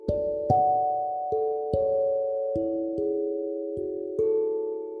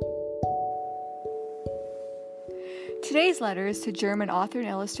Today's letter is to German author and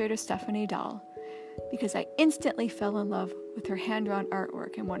illustrator Stefanie Dahl, because I instantly fell in love with her hand-drawn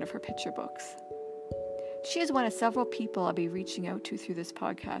artwork in one of her picture books. She is one of several people I'll be reaching out to through this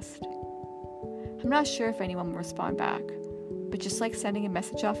podcast. I'm not sure if anyone will respond back, but just like sending a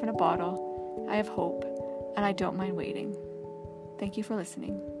message off in a bottle, I have hope, and I don't mind waiting. Thank you for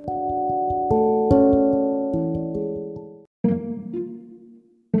listening.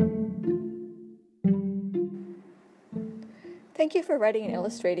 Thank you for writing and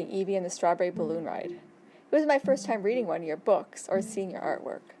illustrating Evie and the Strawberry Balloon Ride. It was my first time reading one of your books or seeing your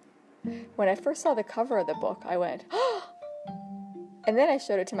artwork. When I first saw the cover of the book, I went, "Oh!" And then I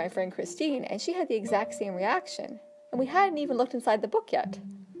showed it to my friend Christine, and she had the exact same reaction, and we hadn't even looked inside the book yet.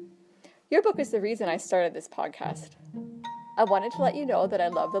 Your book is the reason I started this podcast. I wanted to let you know that I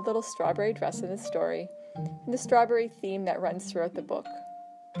love the little strawberry dress in the story, and the strawberry theme that runs throughout the book.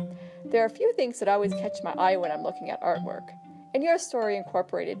 There are a few things that always catch my eye when I'm looking at artwork, and your story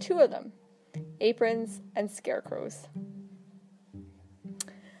incorporated two of them, aprons and scarecrows.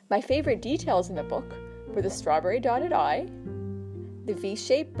 My favorite details in the book were the strawberry dotted eye, the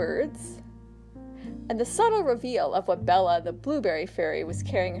V-shaped birds, and the subtle reveal of what Bella, the blueberry fairy, was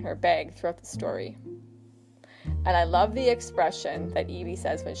carrying in her bag throughout the story. And I love the expression that Evie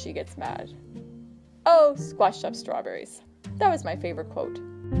says when she gets mad. "Oh, squashed up strawberries." That was my favorite quote.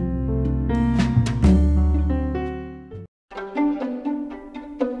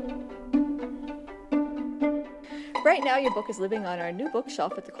 Right now, your book is living on our new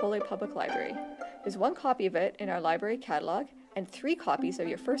bookshelf at the Colway Public Library. There's one copy of it in our library catalog and 3 copies of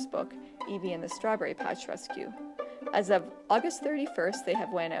your first book, Evie and the Strawberry Patch Rescue. As of August 31st, they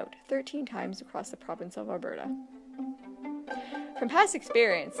have went out 13 times across the province of Alberta. From past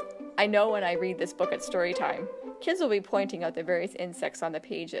experience, I know when I read this book at story time, kids will be pointing out the various insects on the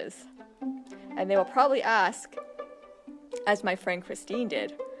pages. And they will probably ask, as my friend Christine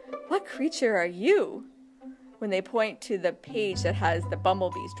did, "What creature are you?" when they point to the page that has the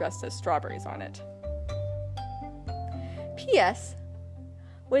bumblebees dressed as strawberries on it. P.S.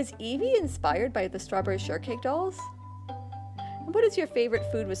 Was Evie inspired by the strawberry shortcake dolls? And what is your favorite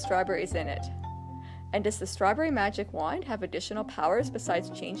food with strawberries in it? And does the strawberry magic wand have additional powers besides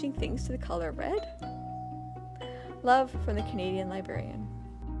changing things to the color red? Love from the Canadian Librarian.